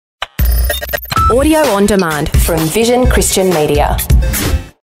Audio on demand from Vision Christian Media.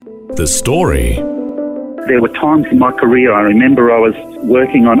 The story. There were times in my career, I remember I was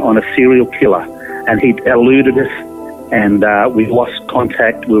working on a serial killer and he'd eluded us and we lost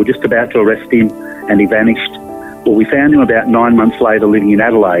contact. We were just about to arrest him and he vanished. Well, we found him about 9 months later living in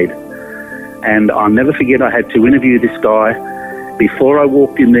Adelaide. And I'll never forget, I had to interview this guy. Before I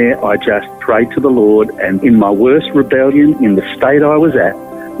walked in there, I just prayed to the Lord, and in my worst rebellion, in the state I was at,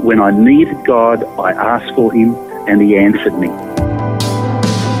 when I needed God, I asked for him and he answered me.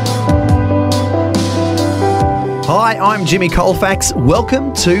 Hi, I'm Jimmy Colefax.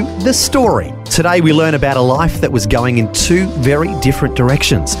 Welcome to The Story. Today we learn about a life that was going in two very different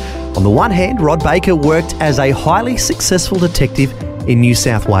directions. On the one hand, Rod Baker worked as a highly successful detective in New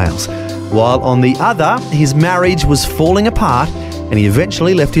South Wales, while on the other, his marriage was falling apart and he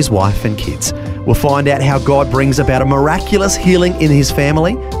eventually left his wife and kids. We'll find out how God brings about a miraculous healing in his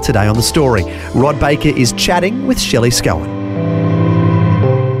family today on The Story. Rod Baker is chatting with Shelley Scowen.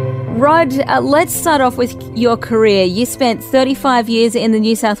 Rod, let's start off with your career. You spent 35 years in the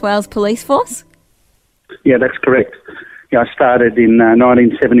New South Wales Police Force? Yeah, that's correct. Yeah, I started in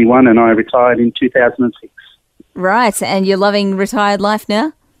 1971 and I retired in 2006. Right, and you're loving retired life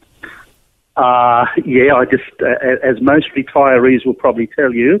now? Yeah, I just, as most retirees will probably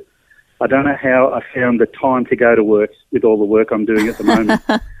tell you, I don't know how I found the time to go to work with all the work I'm doing at the moment.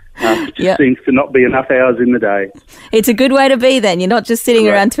 It just seems to not be enough hours in the day. It's a good way to be then. You're not just sitting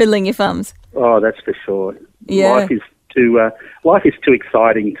around twiddling your thumbs. Oh, that's for sure. Yeah. Life is too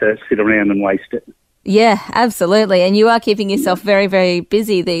exciting to sit around and waste it. Yeah, absolutely. And you are keeping yourself very, very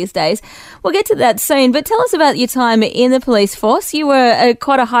busy these days. We'll get to that soon, but tell us about your time in the police force. You were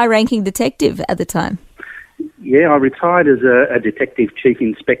quite a high-ranking detective at the time. Yeah, I retired as a detective chief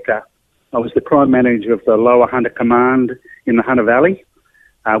inspector. I was the crime manager of the Lower Hunter Command in the Hunter Valley,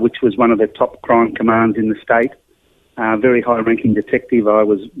 which was one of the top crime commands in the state. Very high-ranking detective. I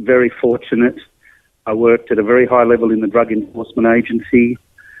was very fortunate. I worked at a very high level in the Drug Enforcement Agency.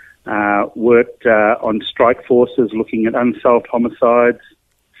 Worked on strike forces looking at unsolved homicides,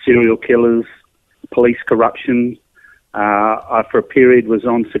 serial killers, police corruption. I, for a period, was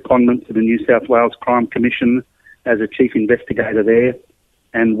on secondment to the New South Wales Crime Commission as a chief investigator there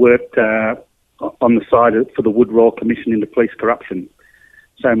and worked on the side for the Wood-Royal Commission into police corruption.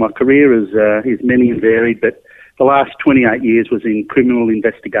 So my career is many and varied, but the last 28 years was in criminal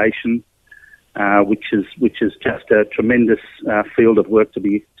investigation, which is just a tremendous field of work to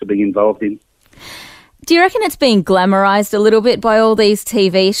be involved in. Do you reckon it's being glamorised a little bit by all these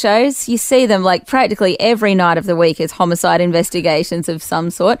TV shows? You see them like practically every night of the week as homicide investigations of some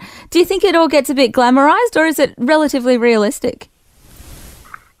sort. Do you think it all gets a bit glamorised, or is it relatively realistic?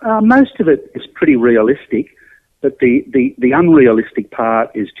 Most of it is pretty realistic, but the unrealistic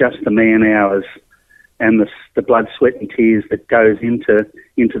part is just the man hours and the blood, sweat and tears that goes into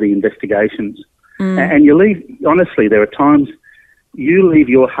the investigations. And you leave, honestly, there are times you leave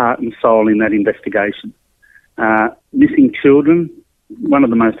your heart and soul in that investigation. Missing children, one of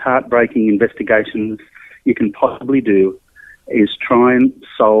the most heartbreaking investigations you can possibly do is try and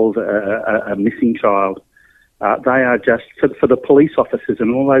solve a missing child. They are just, for the police officers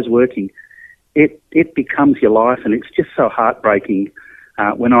and all those working, it becomes your life, and it's just so heartbreaking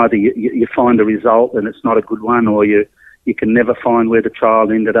when either you find a result and it's not a good one, or you can never find where the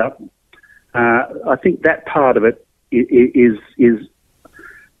child ended up. I think that part of it is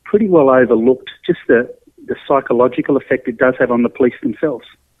pretty well overlooked, just the psychological effect it does have on the police themselves.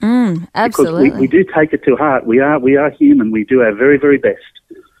 Absolutely. Because we do take it to heart. We are human. We do our very, very best.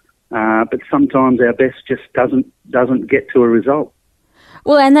 But sometimes our best just doesn't get to a result.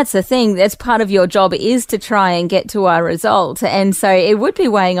 Well, and that's the thing. That's part of your job, is to try and get to a result. And so it would be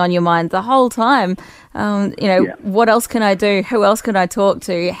weighing on your mind the whole time. What else can I do? Who else can I talk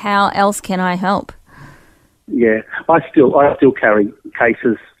to? How else can I help? Yeah, I still carry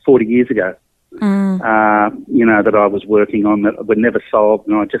cases 40 years ago, that I was working on that were never solved.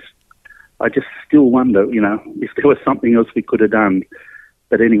 And I just still wonder, if there was something else we could have done.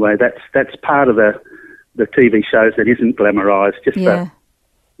 But anyway, that's part of the TV shows that isn't glamorised, just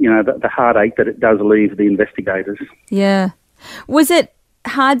the heartache that it does leave the investigators. Yeah. Was it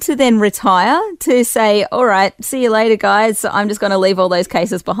hard to then retire, to say, all right, see you later, guys, I'm just going to leave all those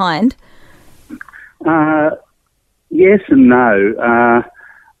cases behind? Yes and no.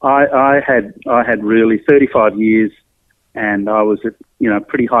 I had really 35 years, and I was a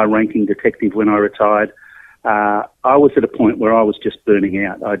pretty high-ranking detective when I retired. I was at a point where I was just burning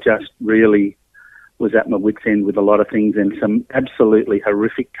out. I just really was at my wit's end with a lot of things, and some absolutely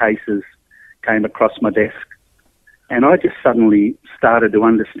horrific cases came across my desk. And I just suddenly started to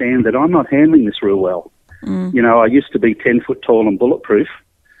understand that I'm not handling this real well. You know, I used to be 10 foot tall and bulletproof,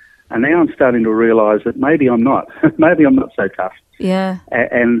 and now I'm starting to realise that maybe I'm not. Maybe I'm not so tough. Yeah.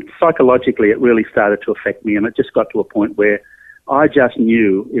 And psychologically, it really started to affect me, and it just got to a point where I just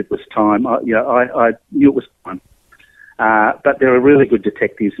knew it was time. I knew it was time. But there are really good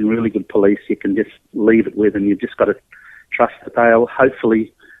detectives and really good police you can just leave it with, and you've just got to trust that they'll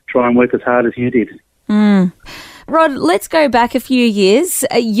hopefully try and work as hard as you did. Rod, let's go back a few years.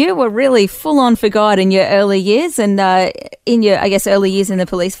 You were really full on for God in your early years and in your, I guess, early years in the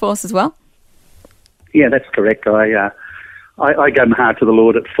police force as well. Yeah, that's correct. I gave my heart to the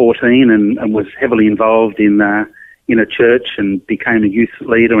Lord at 14 and was heavily involved in a church and became a youth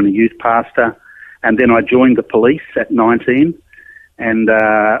leader and a youth pastor. And then I joined the police at 19 and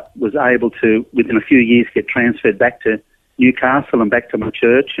was able to, within a few years, get transferred back to Newcastle and back to my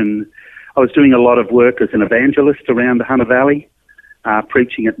church. And I was doing a lot of work as an evangelist around the Hunter Valley,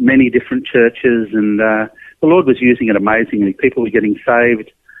 preaching at many different churches. And the Lord was using it amazingly. People were getting saved.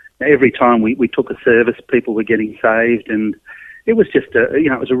 Every time we took a service, people were getting saved. And it was just,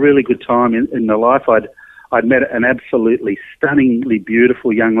 it was a really good time in my life. I'd met an absolutely stunningly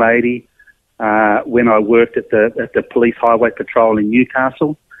beautiful young lady when I worked at the Police Highway Patrol in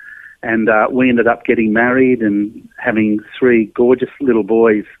Newcastle, and we ended up getting married and having 3 gorgeous little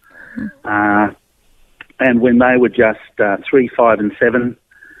boys. And when they were just 3, 5, and 7,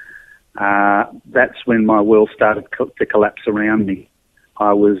 that's when my world started to collapse around me.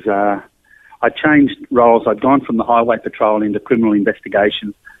 I changed roles. I'd gone from the Highway Patrol into criminal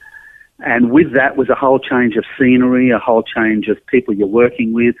investigation. And with that was a whole change of scenery, a whole change of people you're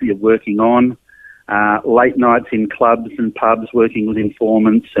working with, you're working on, late nights in clubs and pubs, working with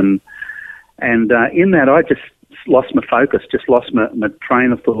informants. And in that, I just lost my focus, just lost my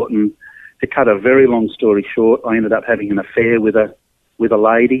train of thought. And to cut a very long story short, I ended up having an affair with a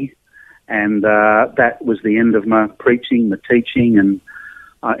lady. And that was the end of my preaching, my teaching. And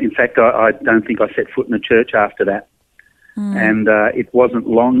in fact, I don't think I set foot in a church after that. And it wasn't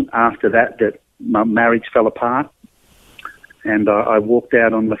long after that my marriage fell apart, and I walked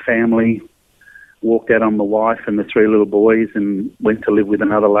out on the family, walked out on my wife and the 3 little boys, and went to live with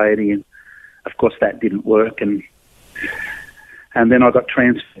another lady. And of course, that didn't work. And then I got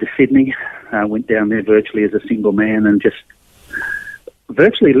transferred to Sydney. Went down there virtually as a single man, and just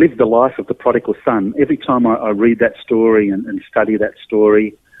virtually lived the life of the prodigal son. Every time I read that story and study that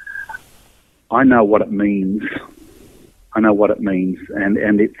story, I know what it means. I know what it means,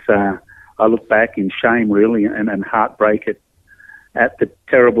 and it's. I look back in shame, really, and heartbreak at the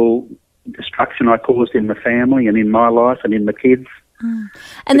terrible destruction I caused in the family and in my life and in the kids.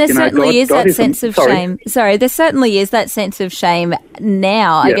 And there certainly is that sense of shame. Sorry, there certainly is that sense of shame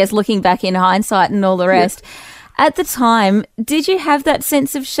now. I guess looking back in hindsight and all the rest. At the time, did you have that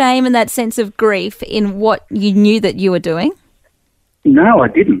sense of shame and that sense of grief in what you knew that you were doing? No, I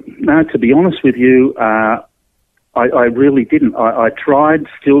didn't. No, to be honest with you. I really didn't. I tried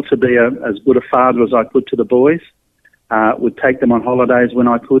still to be as good a father as I could to the boys, would take them on holidays when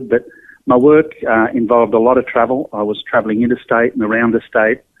I could, but my work involved a lot of travel. I was travelling interstate and around the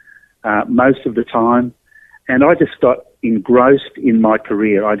state most of the time, and I just got engrossed in my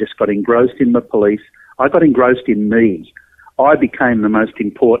career. I just got engrossed in the police. I got engrossed in me. I became the most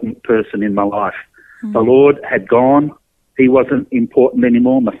important person in my life. The Lord had gone. He wasn't important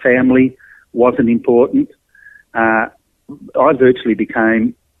anymore. My family wasn't important. I virtually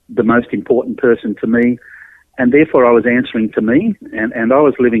became the most important person to me, and therefore I was answering to me, and I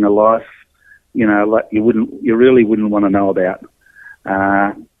was living a life, like you really wouldn't want to know about.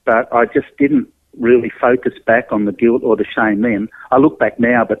 But I just didn't really focus back on the guilt or the shame then. I look back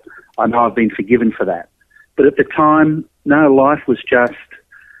now, but I know I've been forgiven for that. But at the time, no, life was just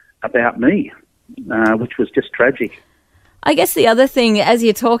about me, which was just tragic. I guess the other thing, as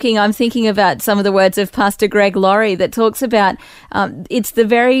you're talking, I'm thinking about some of the words of Pastor Greg Laurie that talks about it's the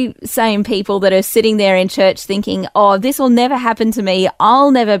very same people that are sitting there in church thinking, oh, this will never happen to me. I'll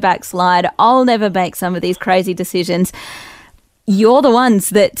never backslide. I'll never make some of these crazy decisions. You're the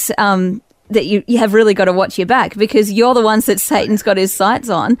ones that you have really got to watch your back, because you're the ones that Satan's got his sights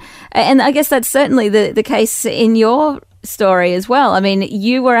on. And I guess that's certainly the case in your story as well. I mean,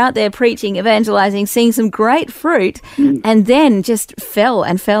 you were out there preaching, evangelizing, seeing some great fruit, and then just fell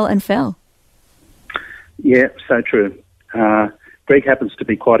and fell and fell. Yeah, so true. Greg happens to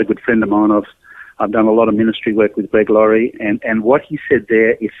be quite a good friend of mine. I've done a lot of ministry work with Greg Laurie, and what he said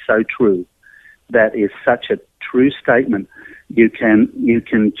there is so true. That is such a true statement. You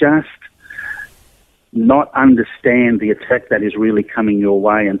can just not understand the attack that is really coming your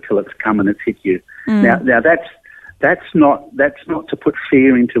way until it's come and it's hit you. Now That's not to put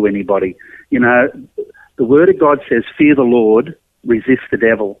fear into anybody. You know, the Word of God says, fear the Lord, resist the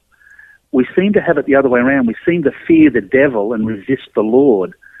devil. We seem to have it the other way around. We seem to fear the devil and resist the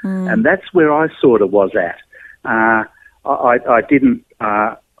Lord. And that's where I sort of was at. I didn't,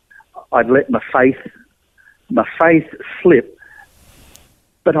 I'd let my faith slip,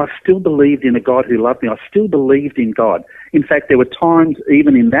 but I still believed in a God who loved me. I still believed in God. In fact, there were times,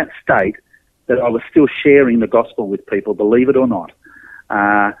 even in that state, that I was still sharing the gospel with people, believe it or not,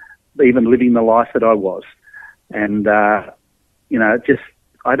 even living the life that I was. And, you know, just,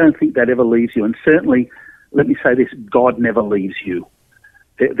 I don't think that ever leaves you. And certainly, let me say this, God never leaves you.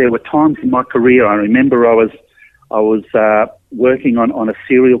 There were times in my career, I remember I was working on a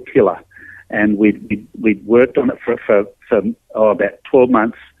serial killer, and we'd worked on it for about 12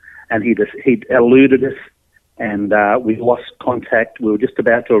 months, and he'd eluded us, and we lost contact. We were just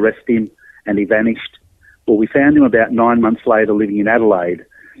about to arrest him, and he vanished. Well, we found him about 9 months later living in Adelaide,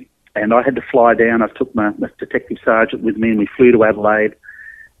 and I had to fly down. I took my detective sergeant with me, and we flew to Adelaide,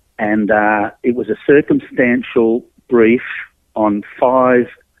 and it was a circumstantial brief on 5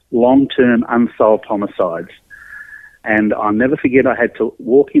 long-term unsolved homicides. And I'll never forget, I had to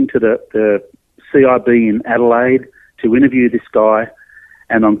walk into the CIB in Adelaide to interview this guy,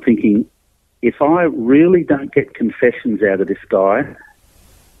 and I'm thinking, if I really don't get confessions out of this guy,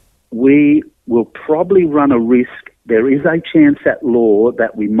 we will probably run a risk. There is a chance at law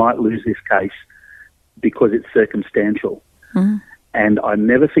that we might lose this case because it's circumstantial. And I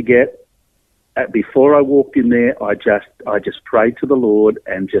never forget, before I walked in there, I just prayed to the Lord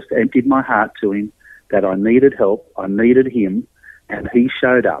and just emptied my heart to him that I needed help, I needed him, and he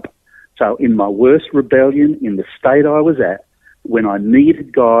showed up. So in my worst rebellion, in the state I was at, when I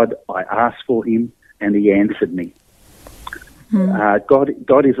needed God, I asked for him, and he answered me.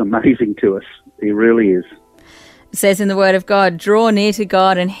 God is amazing to us. He really is. It says in the Word of God, draw near to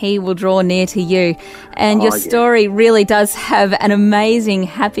God and he will draw near to you. And your story really does have an amazing,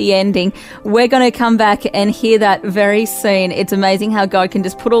 happy ending. We're going to come back and hear that very soon. It's amazing how God can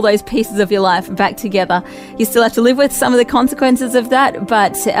just put all those pieces of your life back together. You still have to live with some of the consequences of that,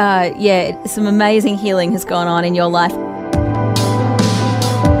 but some amazing healing has gone on in your life.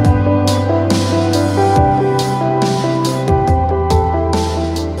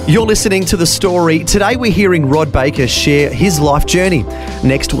 You're listening to The Story. Today we're hearing Rod Baker share his life journey.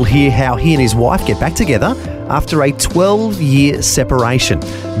 Next we'll hear how he and his wife get back together after a 12-year separation.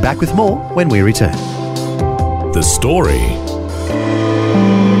 Back with more when we return. The Story.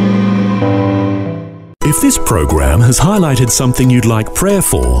 If this program has highlighted something you'd like prayer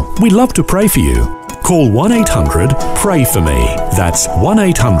for, we'd love to pray for you. Call 1-800-PRAY-FOR-ME. That's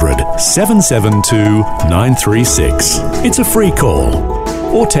 1-800-772-936. It's a free call.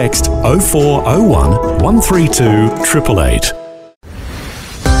 Or text 0401 132 888.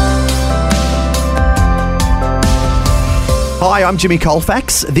 Hi, I'm Jimmy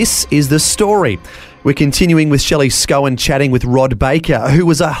Colefax. This is The Story. We're continuing with Shelley Scowen chatting with Rod Baker, who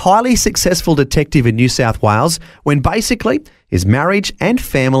was a highly successful detective in New South Wales when basically his marriage and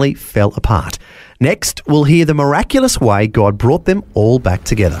family fell apart. Next, we'll hear the miraculous way God brought them all back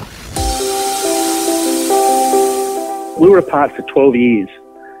together. We were apart for 12 years,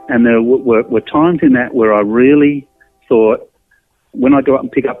 and there were times in that where I really thought, when I go up and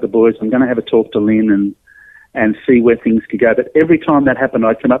pick up the boys, I'm going to have a talk to Lynn and see where things could go. But every time that happened,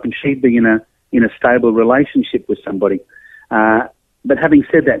 I'd come up and she'd be in a stable relationship with somebody. But having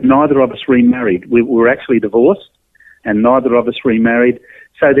said that, neither of us remarried. We were actually divorced, and neither of us remarried.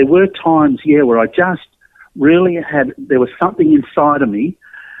 So there were times, where I just really there was something inside of me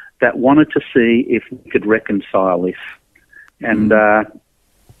that wanted to see if we could reconcile this. And that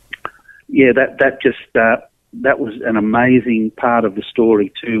was an amazing part of the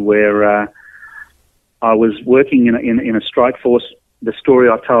story too, where I was working in a strike force. The story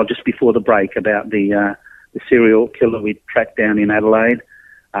I told just before the break about the serial killer we tracked down in Adelaide.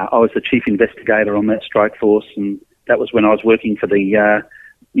 I was the chief investigator on that strike force, and that was when I was working for the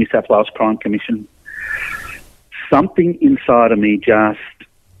New South Wales Crime Commission. Something inside of me just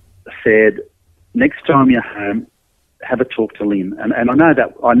said, next time you're home, have a talk to Lynn. And I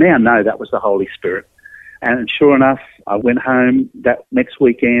now know that was the Holy Spirit. And sure enough, I went home that next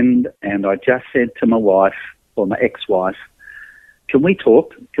weekend, and I just said to my wife, or my ex-wife, can we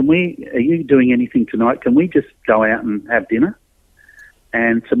talk? Are you doing anything tonight? Can we just go out and have dinner?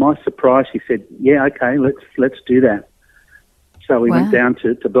 And to my surprise, she said, yeah, okay, let's do that. So we went down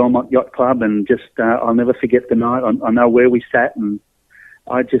to Belmont Yacht Club, and just, I'll never forget the night. I know where we sat, and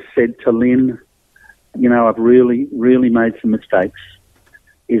I just said to Lynn, I've really, really made some mistakes.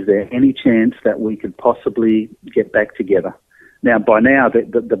 is there any chance that we could possibly get back together? Now, by now,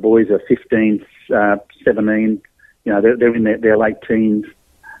 the boys are 15, 17, they're in their late teens.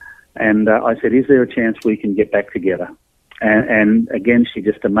 And I said, is there a chance we can get back together? And again, she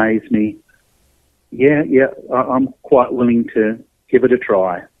just amazed me. Yeah, I'm quite willing to give it a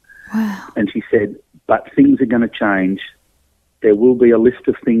try. Wow. And she said, but things are going to change. There will be a list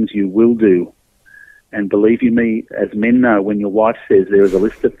of things you will do. And believe you me, as men know, when your wife says there is a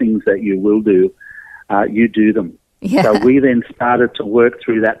list of things that you will do, you do them. Yeah. So we then started to work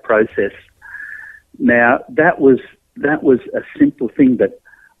through that process. Now, that was a simple thing, but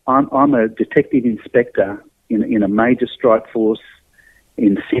I'm a detective inspector in a major strike force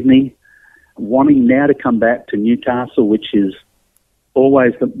in Sydney, wanting now to come back to Newcastle, which is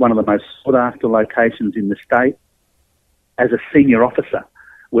always one of the most sought-after locations in the state, as a senior officer,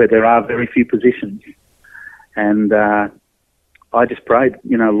 where there are very few positions. And I just prayed,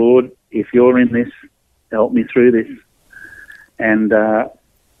 Lord, if you're in this, help me through this. And I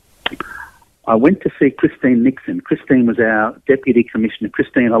went to see Christine Nixon. Christine was our Deputy Commissioner.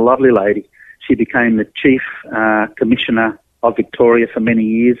 Christine, a lovely lady. She became the Chief Commissioner of Victoria for many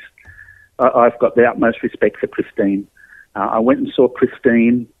years. I've got the utmost respect for Christine. I went and saw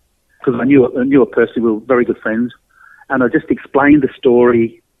Christine because I knew her personally. We were very good friends. And I just explained the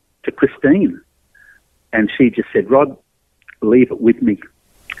story to Christine. And she just said, Rod, leave it with me.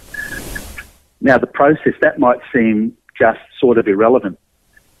 Now, the process, that might seem just sort of irrelevant.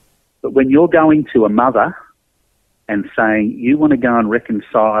 But when you're going to a mother and saying you want to go and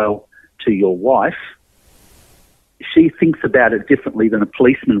reconcile to your wife, she thinks about it differently than a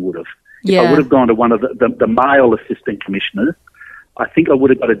policeman would have. Yeah. If I would have gone to one of the male assistant commissioners, I think I would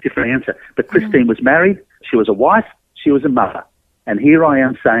have got a different answer. But Christine was married, she was a wife, she was a mother. And here I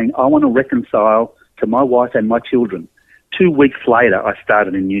am saying, I want to reconcile to my wife and my children. 2 weeks later, I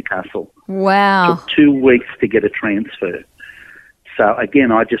started in Newcastle. Wow. It took 2 weeks to get a transfer. So,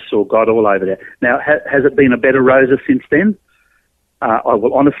 again, I just saw God all over there. Now, has it been a bed of roses since then? I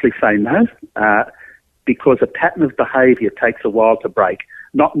will honestly say no, because a pattern of behaviour takes a while to break.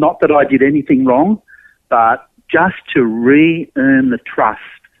 Not that I did anything wrong, but just to re-earn the trust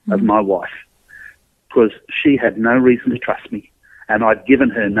of my wife, because she had no reason to trust me, and I'd given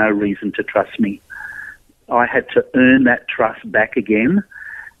her no reason to trust me. I had to earn that trust back again,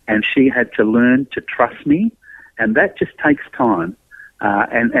 and she had to learn to trust me, and that just takes time.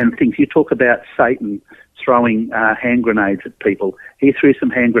 And things, you talk about Satan throwing hand grenades at people. He threw some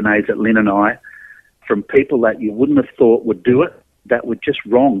hand grenades at Lynn and I from people that you wouldn't have thought would do it, that were just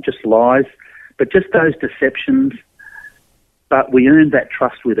wrong, just lies, but just those deceptions. But we earned that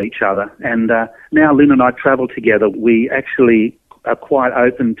trust with each other. And now Lynn and I travel together. We actually are quite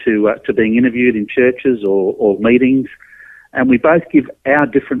open to being interviewed in churches or meetings, and we both give our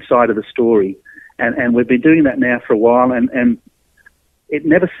different side of the story. And we've been doing that now for a while, and it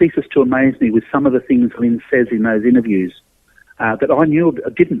never ceases to amaze me with some of the things Lynn says in those interviews that I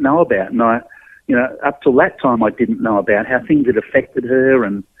didn't know about. And up till that time I didn't know about how things had affected her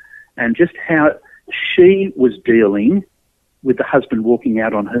and just how she was dealing with the husband walking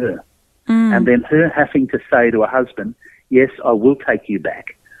out on her. And then her having to say to her husband, yes, I will take you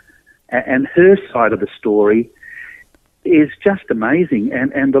back. And her side of the story is just amazing.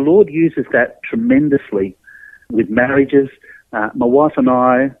 And the Lord uses that tremendously with marriages. My wife and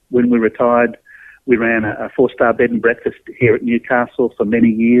I, when we retired, we ran a 4-star bed and breakfast here at Newcastle for many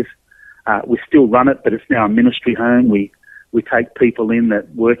years. We still run it, but it's now a ministry home. We take people in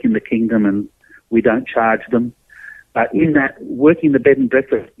that work in the kingdom and we don't charge them. But in that, working the bed and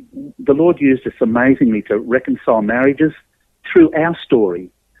breakfast, the Lord used us amazingly to reconcile marriages through our story.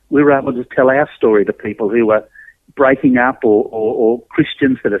 We were able to tell our story to people who were breaking up or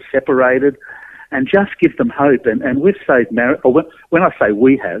Christians that are separated and just give them hope. And we've saved marriage. Or when I say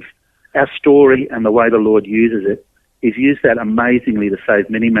we have, our story and the way the Lord uses it, He's used that amazingly to save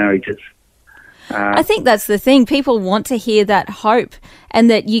many marriages. I think that's the thing. People want to hear that hope and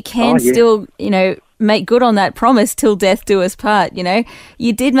that you can still, make good on that promise till death do us part.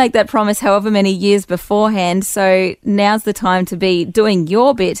 You did make that promise however many years beforehand. So now's the time to be doing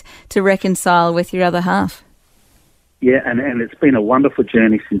your bit to reconcile with your other half. Yeah, and it's been a wonderful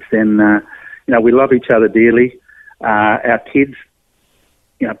journey since then. We love each other dearly. Our kids,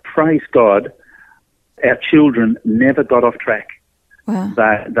 praise God, our children never got off track. Wow.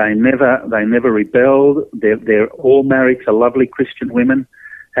 They never rebelled. They're all married to lovely Christian women,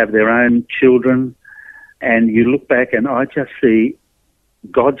 have their own children, and you look back and I just see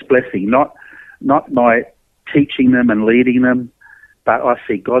God's blessing, not my teaching them and leading them, but I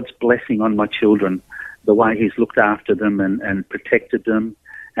see God's blessing on my children, the way He's looked after them and protected them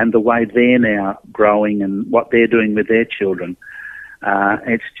and the way they're now growing and what they're doing with their children.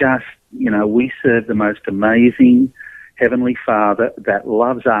 It's just, we serve the most amazing Heavenly Father that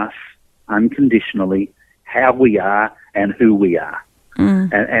loves us unconditionally, how we are and who we are.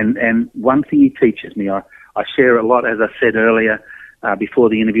 And one thing he teaches me, I share a lot, as I said earlier, before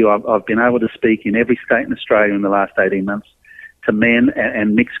the interview, I've been able to speak in every state in Australia in the last 18 months to men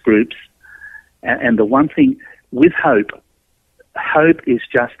and mixed groups. And the one thing with hope is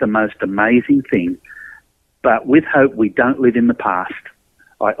just the most amazing thing. But with hope, we don't live in the past.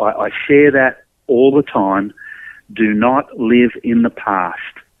 I share that all the time. Do not live in the past,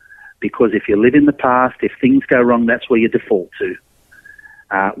 because if you live in the past, if things go wrong, that's where you default to.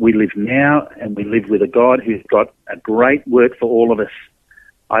 We live now, and we live with a God who's got a great work for all of us.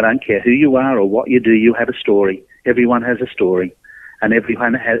 I don't care who you are or what you do, you have a story. Everyone has a story, and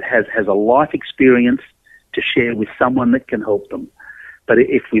everyone has a life experience to share with someone that can help them. But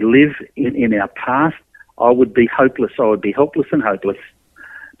if we live in our past, I would be hopeless. I would be helpless and hopeless.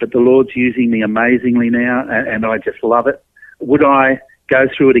 But the Lord's using me amazingly now, and I just love it. Would I go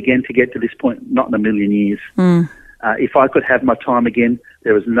through it again to get to this point? Not in a million years. If I could have my time again,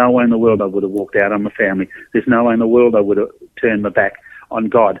 there is no way in the world I would have walked out on my family. There's no way in the world I would have turned my back on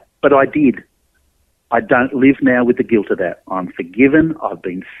God. But I did. I don't live now with the guilt of that. I'm forgiven. I've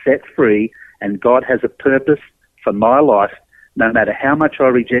been set free, and God has a purpose for my life. No matter how much I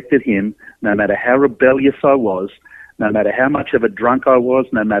rejected him, no matter how rebellious I was, no matter how much of a drunk I was,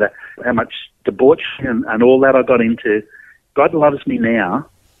 no matter how much debauch and all that I got into, God loves me now.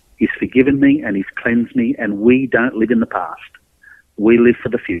 He's forgiven me and he's cleansed me, and we don't live in the past. We live for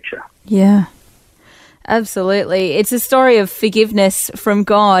the future. Yeah, absolutely. It's a story of forgiveness from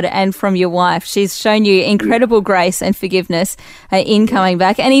God and from your wife. She's shown you incredible grace and forgiveness in coming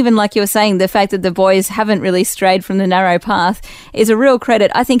back. And even like you were saying, the fact that the boys haven't really strayed from the narrow path is a real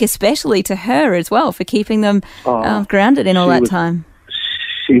credit, I think, especially to her as well, for keeping them grounded in all that time.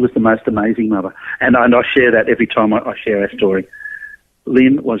 She was the most amazing mother. And I share that every time I share our story.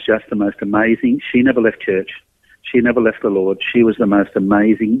 Lynn was just the most amazing. She never left church. She never left the Lord. She was the most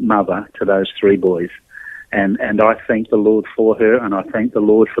amazing mother to those three boys. And I thank the Lord for her, and I thank the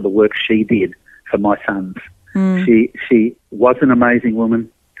Lord for the work she did for my sons. She was an amazing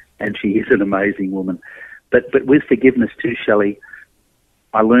woman, and she is an amazing woman. But with forgiveness too, Shelley,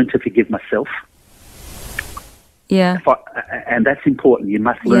 I learned to forgive myself. Yeah. And that's important. You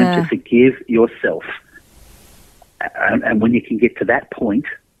must learn to forgive yourself. And when you can get to that point,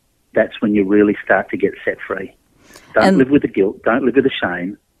 that's when you really start to get set free. Don't live with the guilt. Don't live with the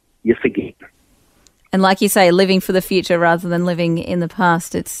shame. You forgive. And like you say, living for the future rather than living in the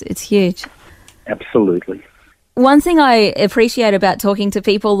past, it's huge. Absolutely. One thing I appreciate about talking to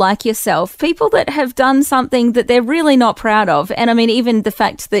people like yourself, people that have done something that they're really not proud of, and I mean, even the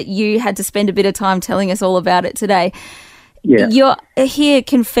fact that you had to spend a bit of time telling us all about it today, you're here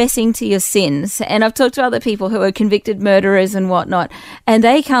confessing to your sins. And I've talked to other people who are convicted murderers and whatnot, and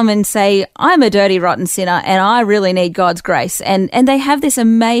they come and say, I'm a dirty, rotten sinner and I really need God's grace. And they have this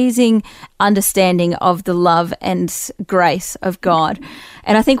amazing understanding of the love and grace of God.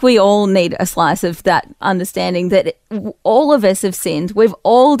 And I think we all need a slice of that understanding that all of us have sinned. We've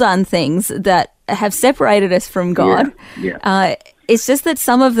all done things that have separated us from God. It's just that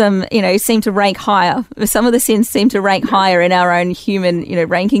some of them, seem to rank higher. Some of the sins seem to rank higher in our own human,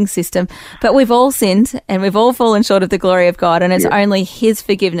 ranking system. But we've all sinned and we've all fallen short of the glory of God. And it's only his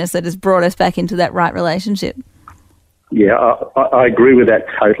forgiveness that has brought us back into that right relationship. Yeah, I agree with that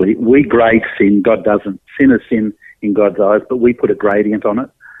totally. We grade sin. God doesn't. Sin is sin in God's eyes, but we put a gradient on it.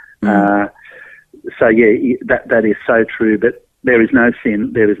 That is so true. But there is no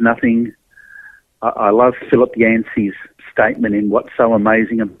sin. There is nothing. I love Philip Yancey's statement in What's So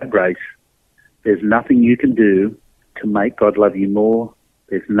Amazing About Grace. There's nothing you can do to make God love you more.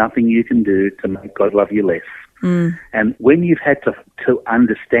 There's nothing you can do to make God love you less. And when you've had to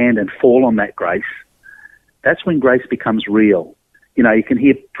understand and fall on that grace, that's when grace becomes real. You can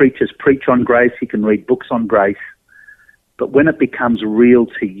hear preachers preach on grace, you can read books on grace, but when it becomes real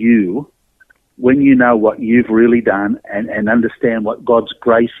to you, when you know what you've really done and understand what God's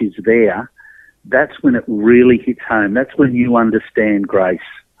grace is there, that's when it really hits home. That's when you understand grace.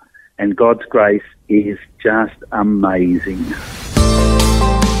 And God's grace is just amazing.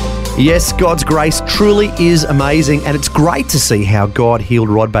 Yes, God's grace truly is amazing, and it's great to see how God healed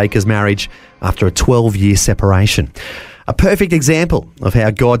Rod Baker's marriage after a 12-year separation. A perfect example of how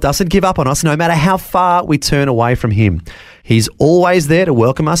God doesn't give up on us no matter how far we turn away from him. He's always there to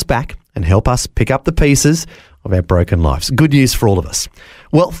welcome us back and help us pick up the pieces of our broken lives. Good news for all of us.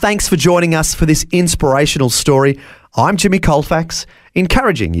 Well, thanks for joining us for this inspirational story. I'm Jimmy Colefax,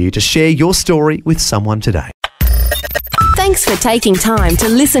 encouraging you to share your story with someone today. Thanks for taking time to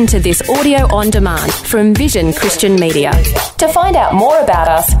listen to this audio on demand from Vision Christian Media. To find out more about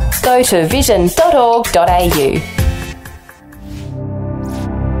us, go to vision.org.au.